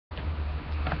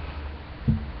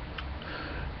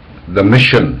The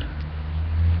Mission,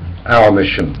 Our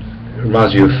Mission. It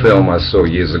reminds you of a film I saw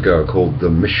years ago called The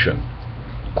Mission.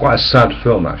 Quite a sad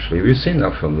film, actually. Have you seen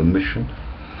that film, The Mission?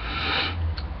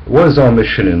 What is our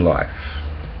mission in life?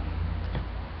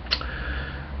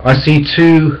 I see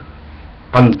two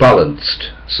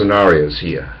unbalanced scenarios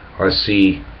here. I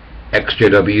see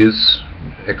ex-JWs,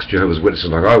 ex-Jehovah's Witnesses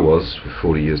like I was for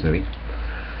 40 years nearly.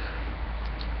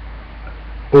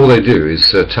 All they do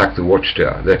is attack the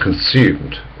Watchtower. They're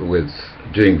consumed with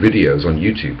doing videos on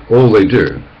YouTube. All they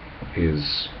do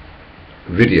is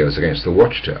videos against the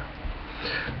Watchtower.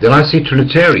 Then I see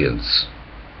Trinitarians,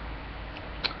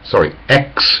 sorry,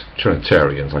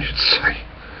 ex-Trinitarians I should say.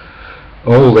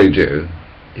 All they do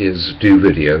is do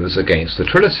videos against the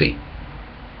Trinity.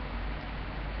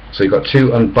 So you've got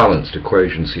two unbalanced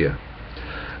equations here.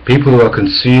 People who are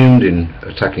consumed in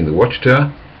attacking the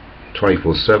Watchtower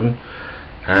 24/7,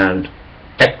 and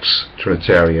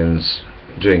ex-Trinitarians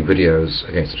doing videos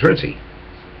against the Trinity.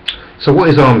 So what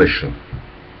is our mission?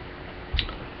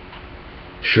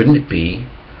 Shouldn't it be,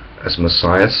 as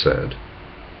Messiah said,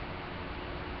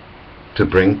 to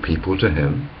bring people to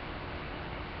him?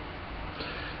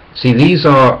 See, these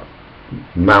are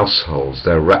mouse holes,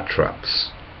 they're rat traps.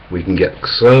 We can get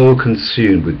so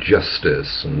consumed with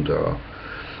justice and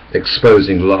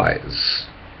exposing lies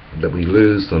that we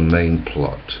lose the main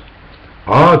plot.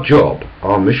 Our job,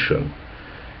 our mission,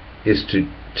 is to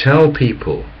tell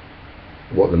people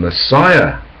what the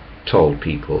Messiah told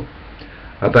people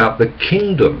about the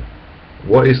kingdom.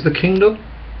 What is the kingdom?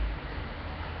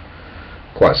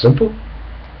 Quite simple.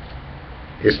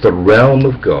 It's the realm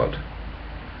of God.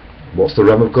 What's the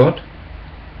realm of God?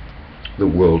 The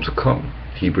world to come.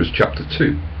 Hebrews chapter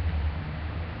 2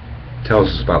 tells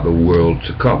us about the world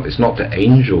to come. It's not to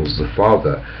angels the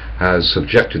Father has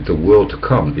subjected the world to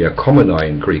come, the akomenai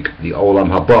in Greek, the olam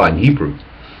haba in Hebrew,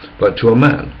 but to a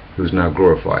man who's now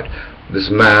glorified.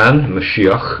 This man,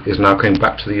 Mashiach, is now coming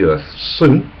back to the earth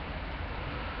soon,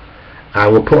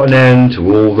 and will put an end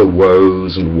to all the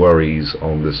woes and worries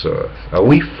on this earth. Are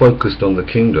we focused on the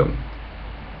kingdom?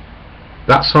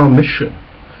 That's our mission,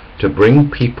 to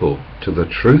bring people to the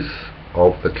truth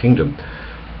of the kingdom.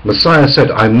 Messiah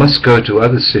said, I must go to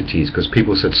other cities, because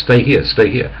people said, stay here, stay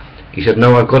here. He said,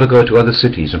 no, I've got to go to other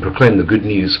cities and proclaim the good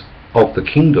news of the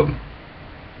kingdom.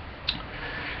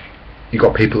 You've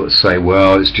got people that say,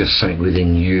 well, it's just something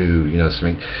within you, you know,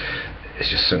 something, it's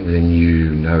just something within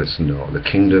you. No, it's not. The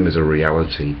kingdom is a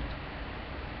reality.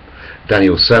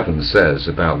 Daniel 7 says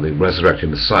about the resurrected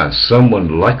Messiah,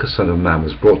 someone like a son of man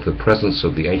was brought to the presence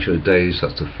of the Ancient of Days,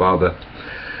 that's the Father,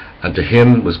 and to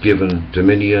him was given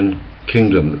dominion,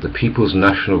 kingdom, that the people's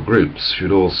national groups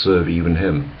should all serve even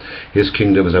him. His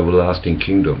kingdom is everlasting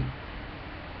kingdom.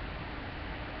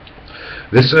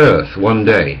 This earth one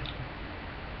day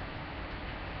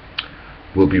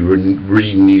will be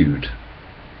renewed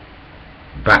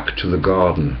back to the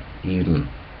Garden Eden.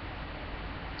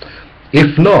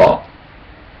 If not,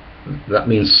 that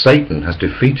means Satan has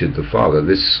defeated the Father.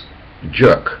 This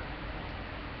jerk,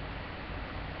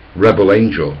 rebel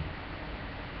angel,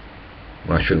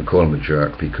 I shouldn't call him a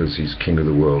jerk because he's king of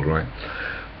the world, right?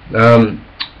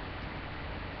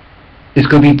 Is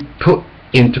going to be put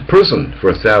into prison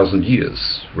for 1,000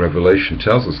 years. Revelation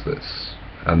tells us this.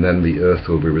 And then the earth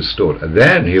will be restored. And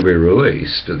then he'll be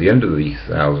released at the end of the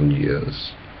 1,000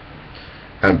 years.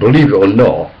 And believe it or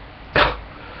not,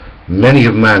 many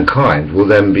of mankind will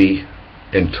then be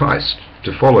enticed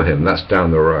to follow him. That's down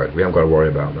the road. We haven't got to worry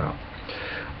about that.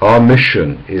 Our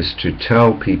mission is to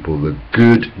tell people the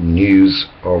good news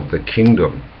of the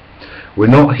kingdom. We're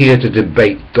not here to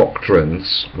debate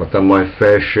doctrines. I've done my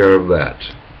fair share of that.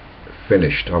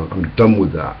 Finished. I'm done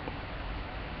with that.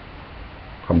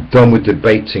 I'm done with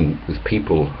debating with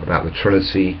people about the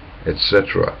Trinity,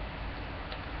 etc.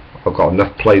 I've got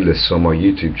enough playlists on my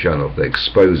YouTube channel that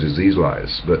exposes these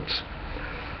lies, but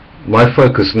my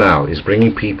focus now is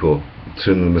bringing people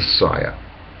to the Messiah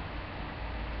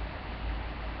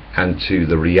and to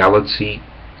the reality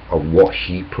of what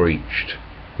he preached,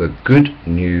 the good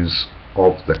news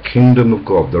of the kingdom of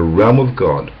God, the realm of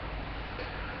God,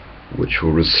 which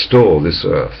will restore this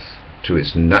earth to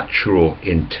its natural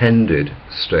intended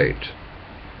state.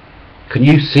 Can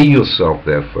you see yourself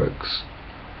there, folks?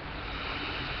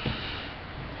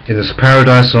 In this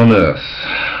paradise on earth,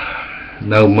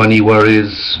 no money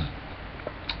worries.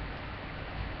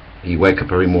 You wake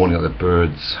up every morning like the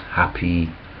birds, happy.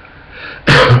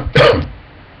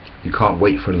 You can't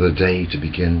wait for another day to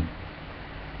begin.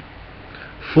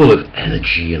 Full of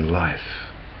energy and life,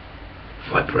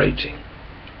 vibrating.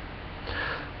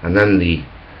 And then the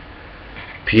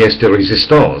pièce de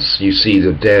résistance. You see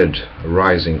the dead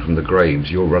arising from the graves,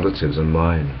 your relatives and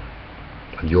mine,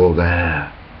 and you're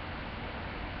there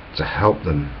to help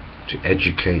them, to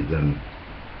educate them,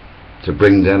 to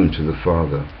bring them to the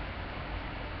Father.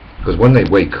 Because when they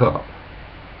wake up,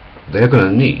 they're going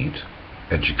to need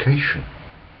education,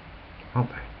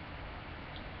 aren't they?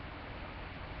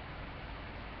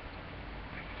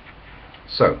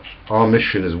 So, our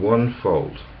mission is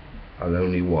one-fold, and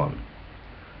only one: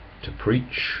 to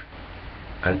preach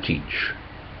and teach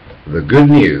the good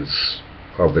news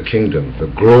of the kingdom, the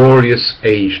glorious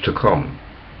age to come.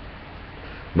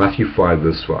 Matthew 5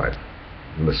 verse 5.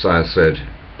 The Messiah said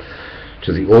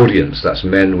to the audience, that's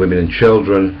men, women and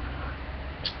children,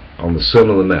 on the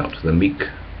Sermon on the Mount, the meek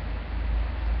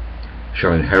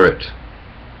shall inherit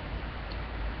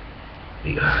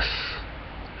the earth.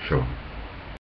 Sure.